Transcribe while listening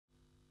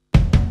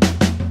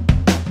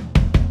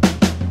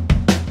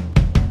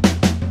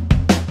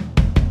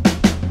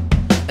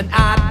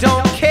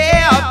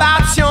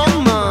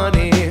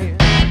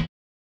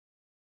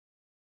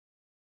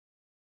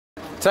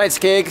Tonight's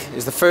gig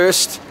is the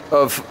first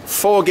of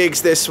 4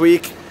 gigs this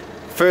week.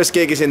 First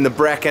gig is in the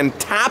Brecon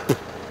Tap.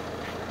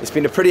 It's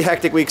been a pretty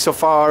hectic week so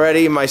far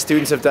already. My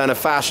students have done a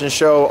fashion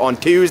show on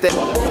Tuesday.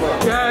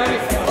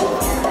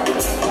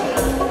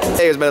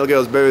 Today was my little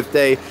girl's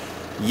birthday.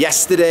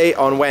 Yesterday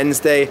on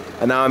Wednesday,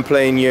 and now I'm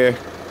playing here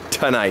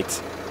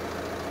tonight.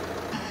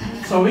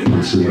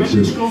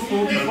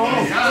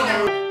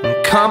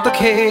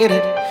 Complicated,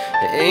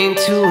 it ain't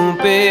too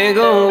big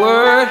a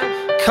word.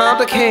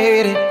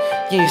 Complicated,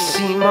 you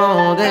see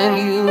more than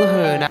you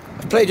heard.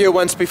 I've played here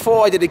once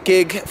before. I did a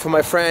gig for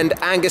my friend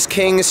Angus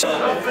King's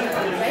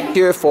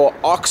here for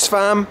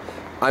Oxfam.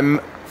 I'm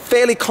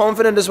fairly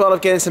confident as well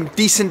of getting some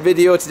decent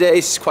video today.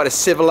 It's quite a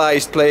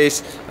civilized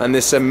place, and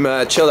there's some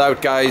chilled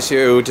out guys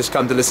here who just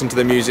come to listen to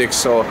the music,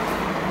 so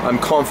I'm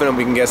confident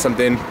we can get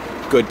something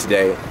good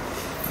today.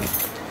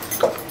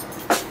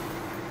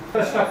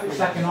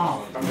 Second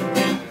half.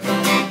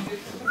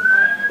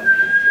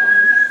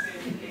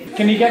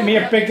 Can you get me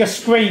a bigger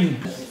screen?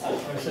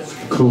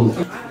 Cool.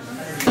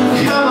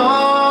 Come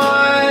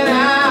on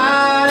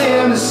out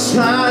in the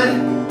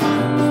sun.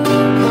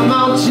 Come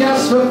on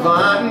just for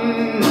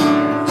fun.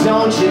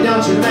 Don't you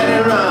let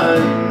it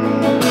run.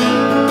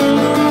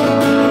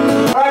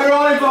 Alright, we're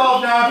all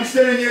involved now. If you're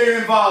still in here, you're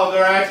involved,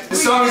 alright? The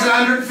song is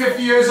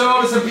 150 years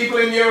old, and some people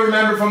in here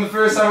remember from the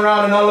first time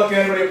around, and not looking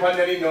at anybody upon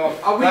any note.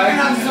 Are we gonna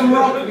have some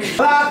rock? I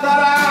thought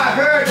I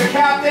heard the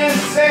captain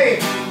say,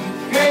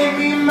 pay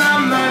me my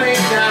money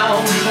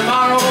down.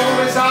 Tomorrow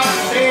is our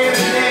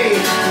sailing day.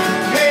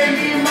 Pay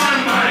me my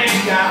money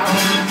down.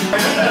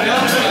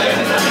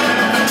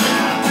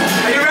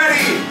 Are you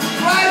ready?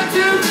 1,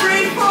 2,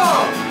 3, 4.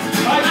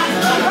 1,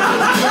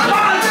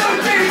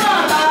 2, 3, 4.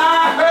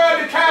 I heard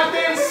the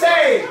captain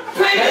say,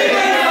 pay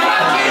me my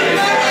money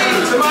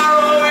down.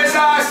 Tomorrow is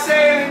our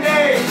sailing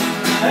day.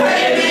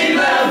 Pay me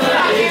my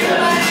money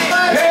down.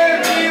 Pay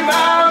me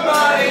my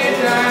money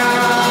down.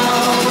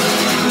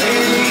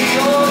 Pay me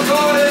your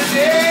golden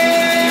day.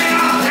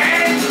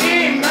 Pay me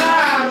my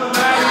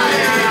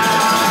money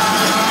down.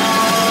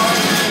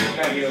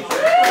 Thank you.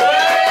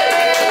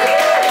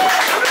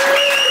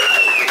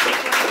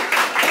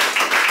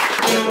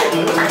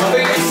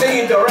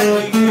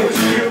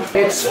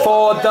 It's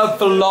for the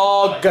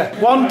vlog.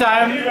 1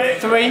 down,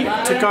 3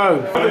 to go.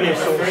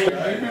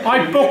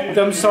 I booked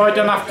them so I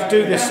don't have to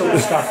do this sort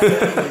of stuff.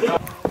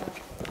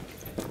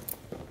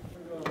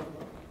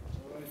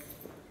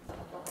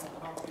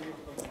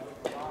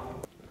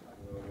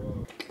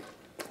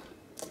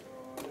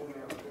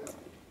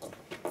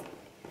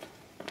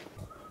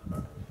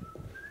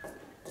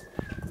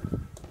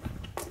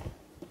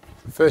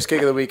 First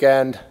gig of the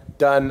weekend,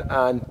 done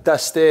and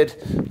dusted.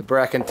 The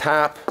Brecon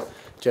Tap,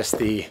 just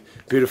the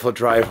beautiful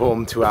drive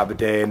home to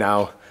Aberdeen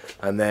now,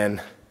 and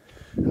then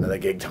another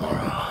gig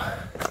tomorrow.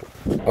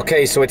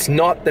 Okay, so it's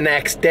not the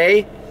next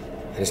day,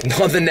 it's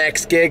not the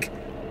next gig.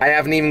 I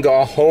haven't even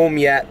got home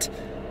yet.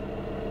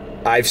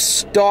 I've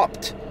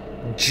stopped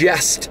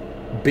just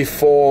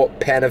before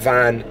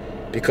Penavan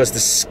because the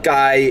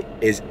sky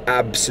is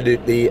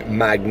absolutely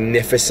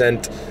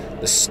magnificent.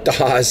 The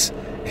stars,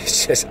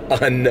 it's just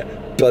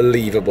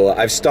unbelievable.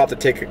 I've stopped to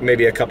take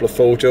maybe a couple of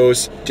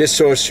photos, just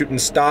saw a shooting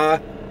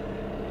star.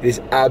 It is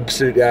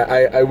absolutely,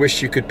 I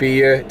wish you could be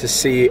here to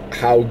see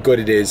how good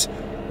it is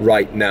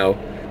right now.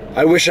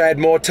 I wish I had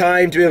more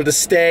time to be able to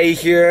stay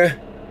here,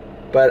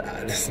 but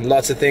there's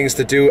lots of things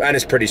to do, and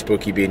it's pretty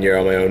spooky being here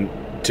on my own,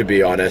 to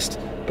be honest.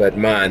 But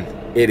man,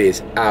 it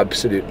is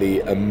absolutely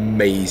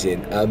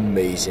amazing,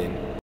 amazing.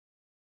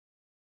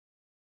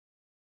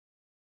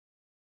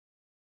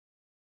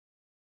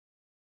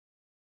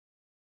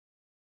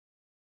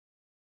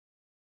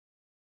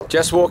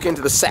 Just walking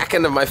into the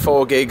second of my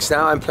 4 gigs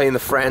now. I'm playing the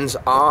Friends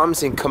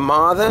Arms in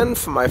Carmarthen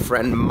for my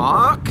friend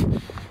Mark.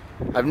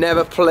 I've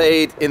never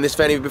played in this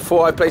venue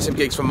before. I've played some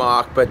gigs for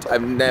Mark, but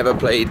I've never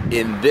played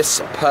in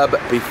this pub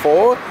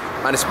before.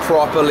 And it's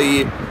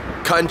properly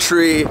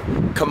country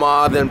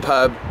Carmarthen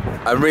pub.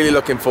 I'm really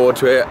looking forward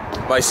to it.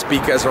 My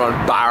speakers are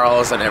on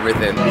barrels and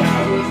everything.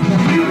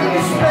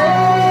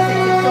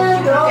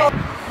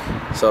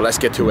 So let's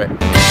get to it.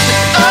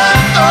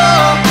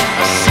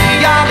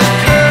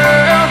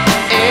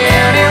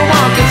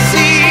 Anyone can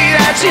see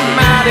that you're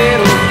my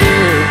little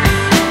girl.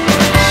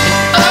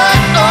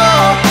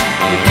 Oh,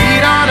 your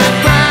feet on the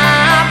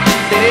ground.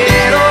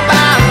 Little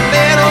by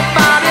little,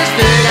 finest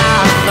thing I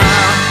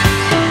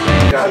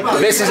found.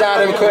 This is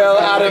Adam Quill.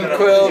 Adam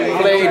Quill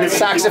played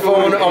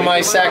saxophone on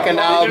my second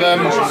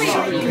album.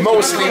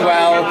 Mostly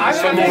well,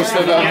 for most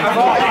of them.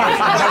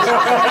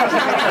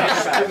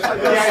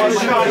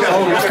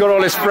 He's got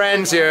all his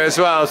friends here as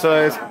well,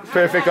 so it's a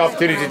perfect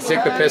opportunity to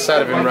take the piss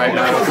out of him right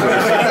now.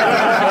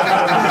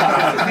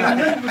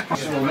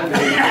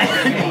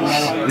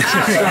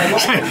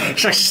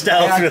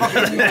 Stealth.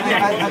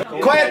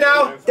 Quiet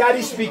now,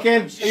 Daddy's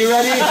speaking. Are you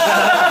ready?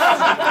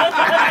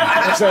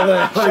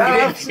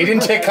 He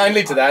didn't take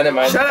kindly to that,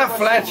 man. Shut up,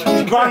 Fletch.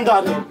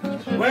 Granddaddy.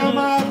 Well,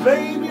 my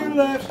baby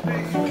left me.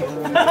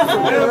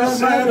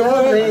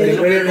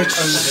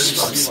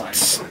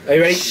 Are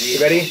you ready? You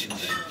ready?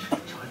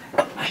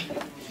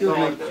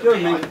 I'm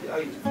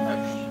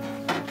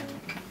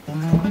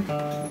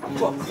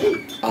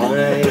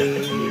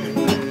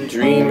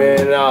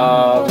dreaming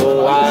of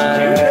a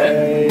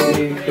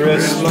white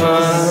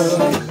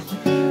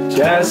Christmas,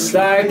 just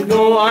like the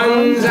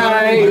ones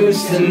I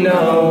used to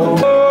know.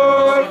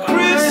 Oh,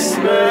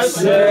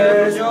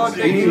 Christmases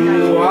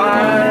you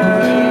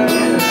are.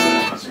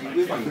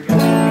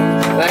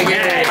 Thank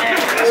you.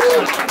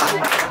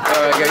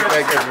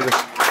 Alright, good.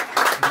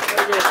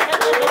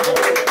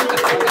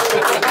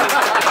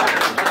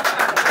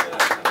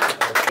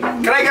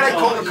 Can I get a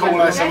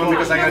Coca-Cola or something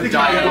because I'm going to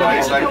die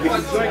otherwise? Like,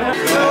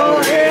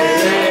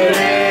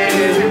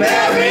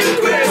 Merry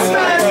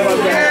Christmas,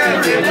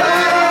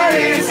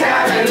 everybody's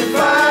having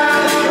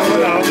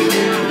fun.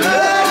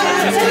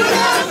 Look to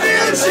the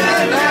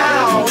future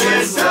now,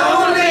 it's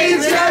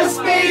only just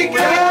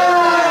begun.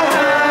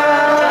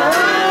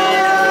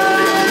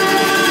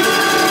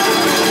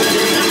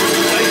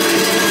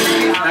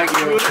 Thank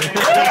you.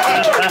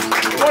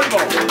 One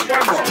more.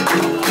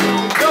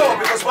 No,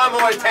 because one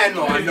more is 10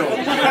 more, I know.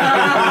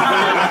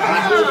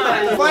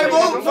 Five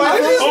more.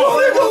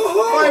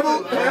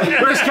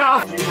 Chris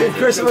Calf, give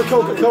Chris a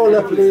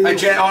Coca-Cola, please. I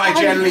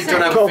generally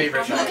don't have a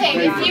favourite.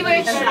 Okay, if you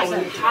were to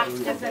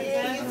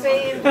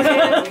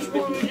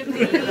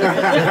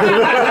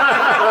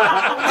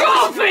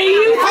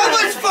How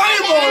much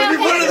fireball have you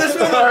put in this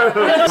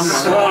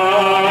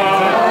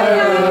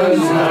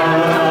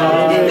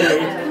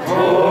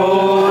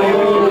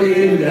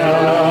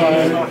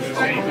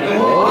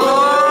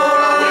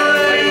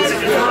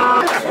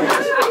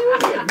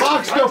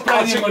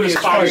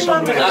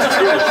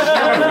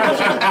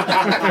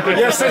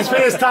Yes, it's for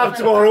his tab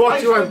tomorrow. What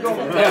do you want?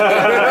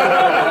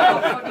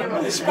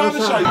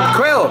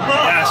 Quill,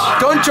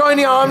 don't join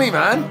the army,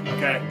 man.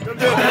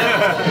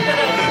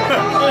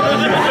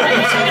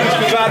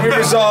 Glad we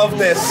resolved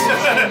this.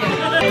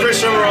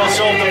 Chris Summerill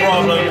solved the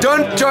problem.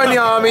 Don't join the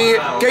army.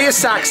 Get your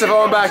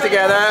saxophone back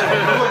together.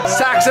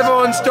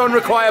 Saxophones don't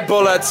require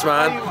bullets,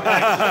 man.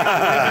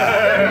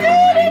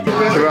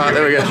 Right,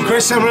 there we go.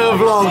 Chris Summerill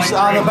vlogs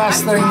are the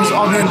best things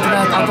on the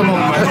internet at the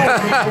moment.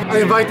 I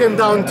invite him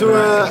down to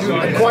a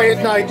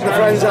quiet night in the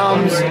Friends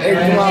Arms in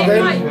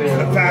Carmarthen,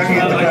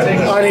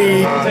 and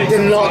he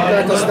did not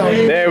let us down.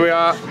 There we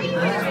are.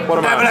 What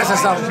am I?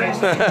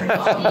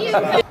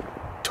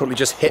 Totally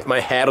just hit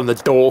my head on the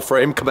door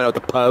frame coming out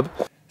the pub.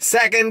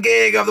 Second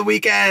gig of the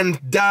weekend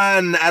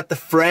done at the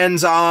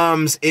Friends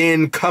Arms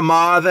in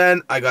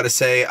Carmarthen. I gotta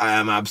say, I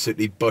am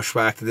absolutely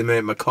bushwhacked at the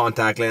minute. My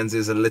contact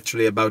lenses are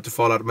literally about to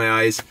fall out of my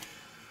eyes.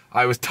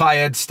 I was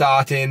tired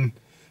starting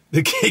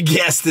the gig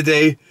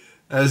yesterday.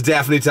 I was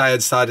definitely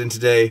tired starting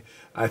today.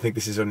 I think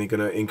this is only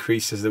gonna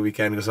increase as the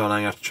weekend goes on. I'm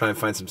gonna have to try and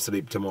find some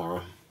sleep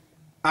tomorrow.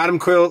 Adam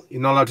Quill,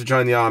 you're not allowed to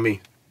join the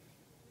army.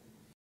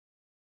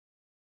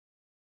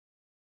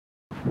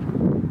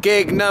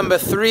 Gig number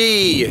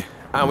 3.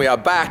 And we are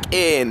back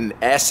in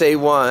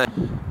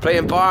SA1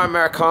 playing bar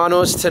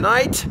Americanos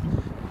tonight.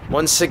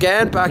 Once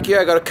again, back here.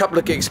 I got a couple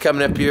of gigs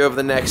coming up here over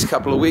the next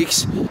couple of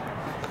weeks.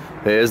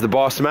 There's the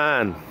boss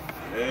man.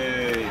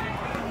 Hey.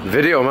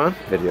 Video, man.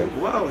 Video.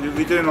 Wow, you'll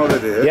be doing all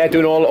of it. Yeah,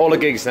 doing all the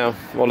gigs now.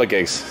 All the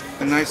gigs.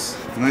 Nice.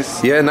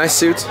 Yeah, nice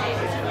suit.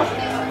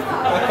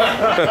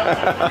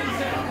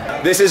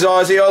 This is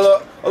Ozzy.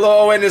 Although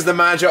Owen is the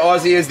manager,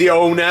 Ozzy is the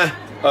owner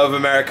of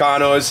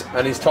Americanos,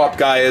 and he's top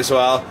guy as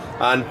well.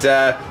 And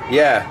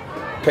yeah,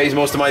 pays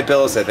most of my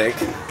bills, I think.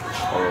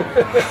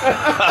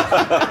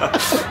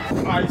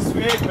 I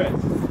swear, Chris.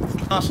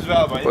 That's as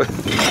well, mate.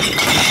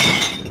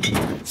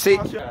 See,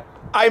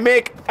 I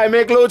make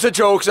loads of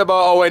jokes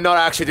about Owen not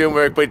actually doing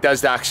work, but he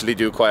does actually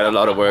do quite a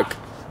lot of work.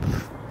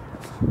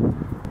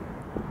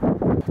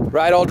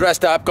 Right, all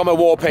dressed up, got my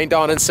war paint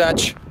on and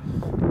such.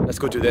 Let's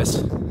go do this.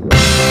 Well,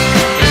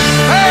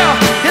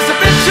 it's a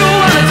bit too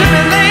early to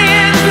be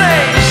laying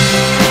blame.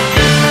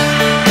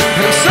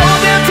 I'm so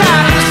damn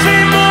tired of the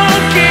same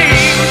old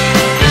game,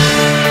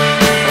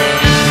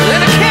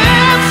 and I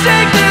can't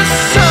take this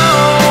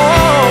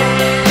song,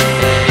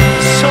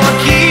 so I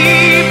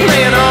keep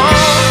playing on.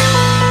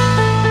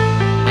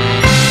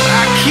 I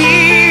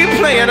keep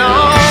playing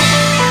on.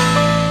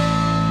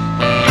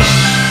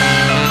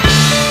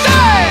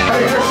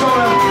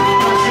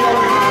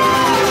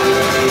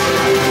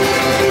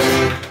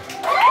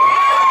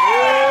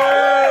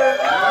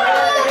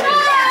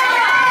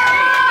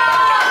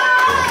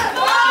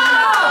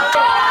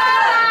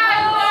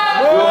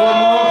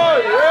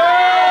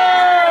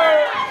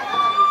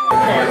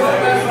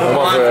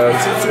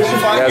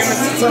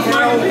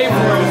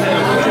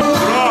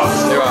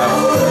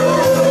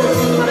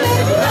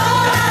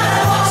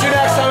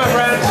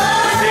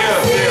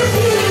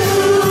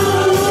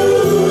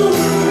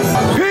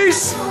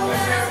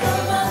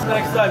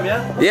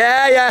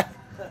 Yeah.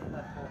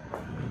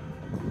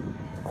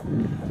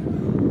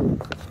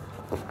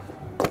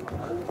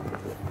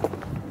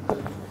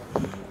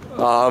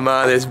 Oh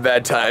man, it's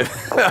bedtime.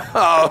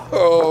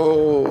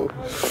 Oh.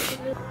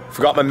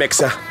 Forgot my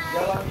mixer.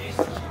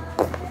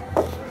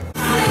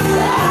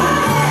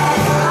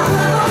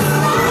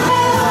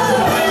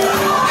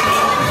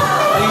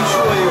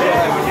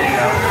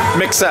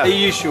 Alexa. Are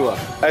you sure?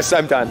 Yes,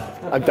 I'm done.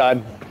 I'm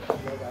done.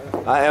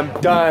 I am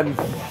done.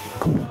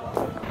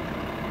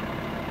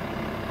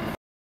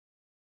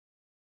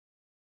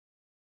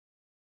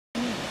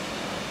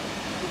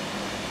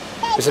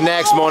 It's the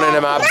next morning,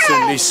 I'm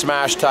absolutely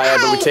smashed tired,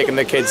 but we're taking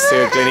the kids to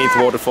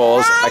Gleneath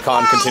Waterfalls. I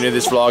can't continue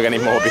this vlog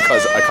anymore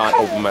because I can't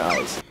open my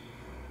eyes.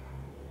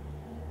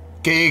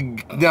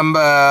 Gig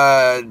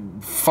number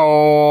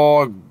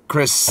 4,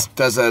 Chris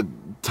does a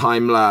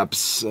time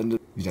lapse, and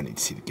we don't need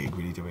to see the gig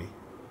really, do we?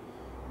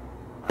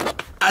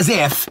 As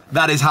if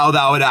that is how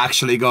that would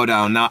actually go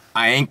down. Now,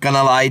 I ain't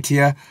gonna lie to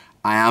you,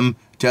 I am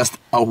just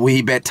a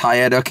wee bit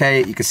tired,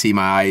 okay? You can see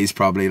my eyes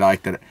probably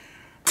like that.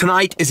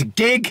 Tonight is a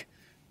gig.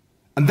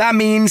 And that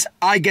means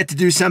I get to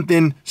do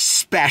something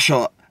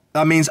special.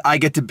 That means I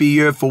get to be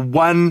here for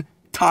one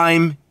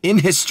time in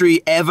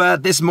history ever.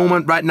 This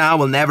moment right now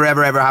will never,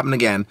 ever, ever happen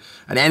again.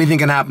 And anything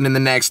can happen in the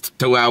next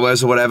 2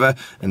 hours or whatever.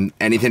 And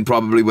anything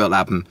probably will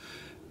happen.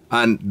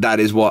 And that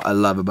is what I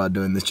love about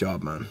doing this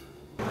job, man.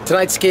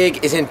 Tonight's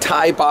gig is in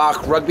Ty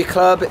Bark Rugby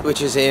Club,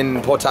 which is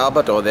in Port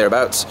Talbot or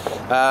thereabouts.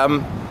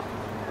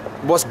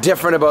 What's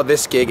different about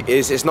this gig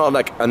is it's not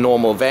like a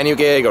normal venue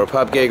gig or a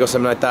pub gig or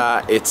something like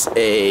that. It's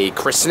a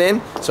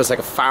christening, so it's like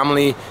a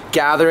family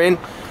gathering,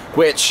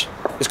 which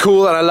is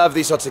cool, and I love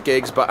these sorts of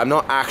gigs, but I'm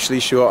not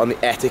actually sure on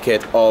the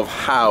etiquette of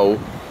how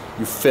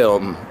you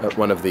film at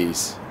one of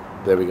these.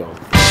 There we go.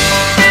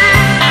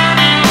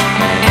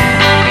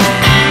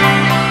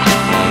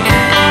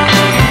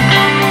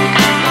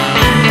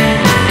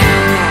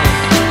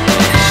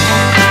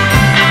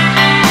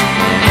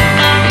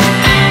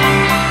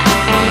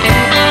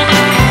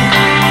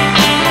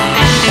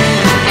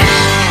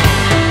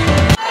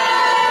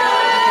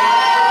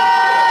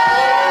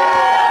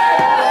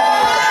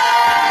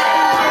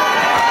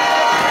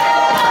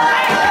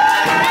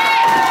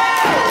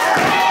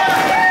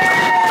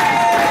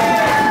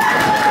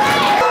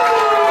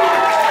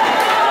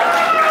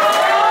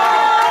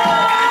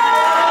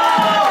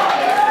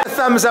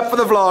 Thumbs up for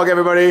the vlog,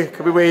 everybody.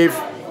 Can we wave?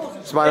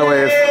 Smile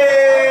wave.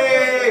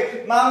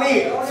 Hey,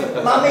 mommy,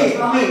 mommy,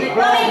 mommy,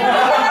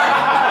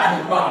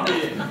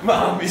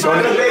 mommy.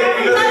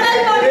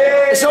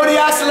 It's only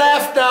us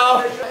left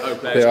now. Oh,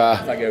 pleasure. There are.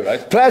 Thank you,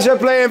 guys. Pleasure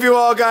playing for you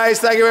all, guys.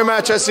 Thank you very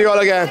much. I'll see you all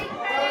again.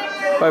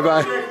 Bye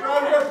bye.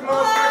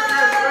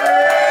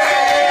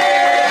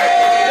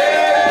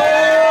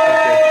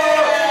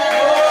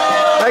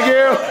 Thank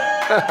you.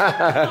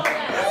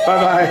 Bye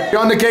bye.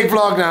 You're on the gig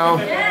vlog now.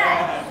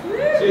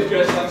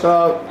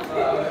 So,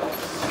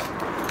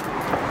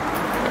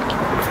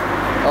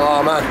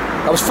 oh man,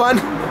 that was fun,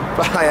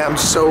 but I am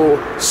so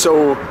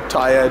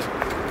tired,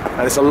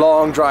 and it's a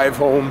long drive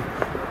home,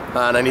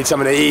 and I need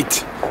something to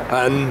eat,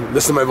 and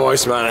listen to my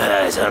voice, man.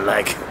 I sound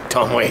like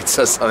Tom Waits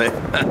or something.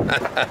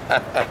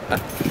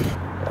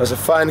 It was a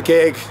fun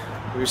gig.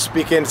 We were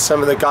speaking to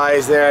some of the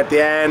guys there at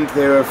the end.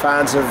 They were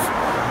fans of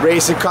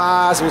racing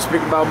cars. We were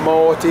speaking about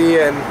Morty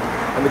and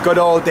the good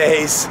old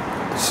days.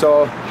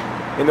 So,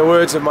 in the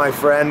words of my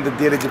friend, the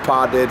dearly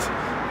departed,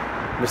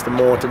 Mr.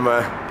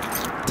 Mortimer,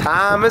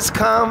 time has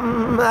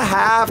come, I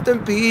have to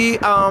be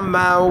on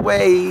my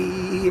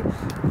way.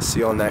 See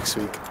you all next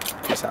week.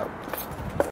 Peace out.